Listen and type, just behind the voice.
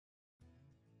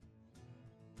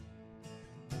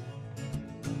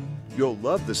You'll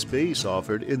love the space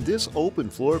offered in this open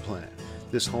floor plan.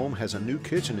 This home has a new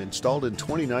kitchen installed in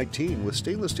 2019 with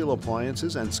stainless steel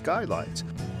appliances and skylights.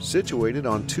 Situated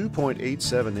on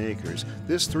 2.87 acres,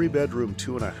 this 3-bedroom,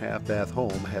 2.5-bath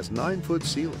home has 9-foot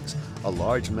ceilings, a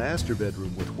large master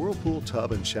bedroom with whirlpool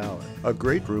tub and shower, a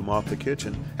great room off the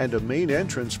kitchen, and a main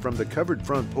entrance from the covered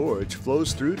front porch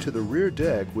flows through to the rear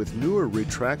deck with newer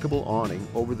retractable awning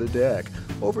over the deck,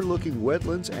 overlooking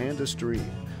wetlands and a stream.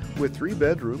 With 3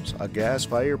 bedrooms, a gas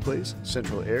fireplace,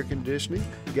 central air conditioning,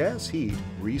 gas heat,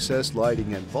 recessed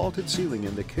lighting, and vaulted ceiling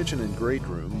in the kitchen and great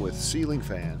room with ceiling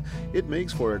fan, it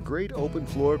makes for a great open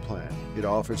floor plan. It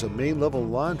offers a main level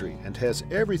laundry and has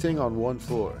everything on one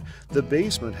floor. The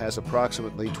basement has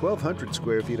approximately 1,200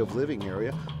 square feet of living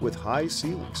area with high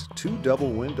ceilings, 2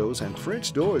 double windows, and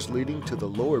French doors leading to the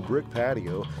lower brick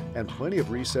patio, and plenty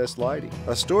of recessed lighting.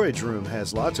 A storage room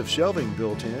has lots of shelving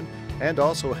built in and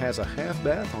also has a half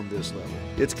bath on this level.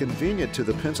 It's convenient to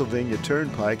the Pennsylvania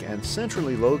Turnpike and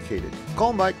centrally located.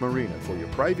 Call Mike Marina for your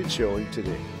private showing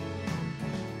today.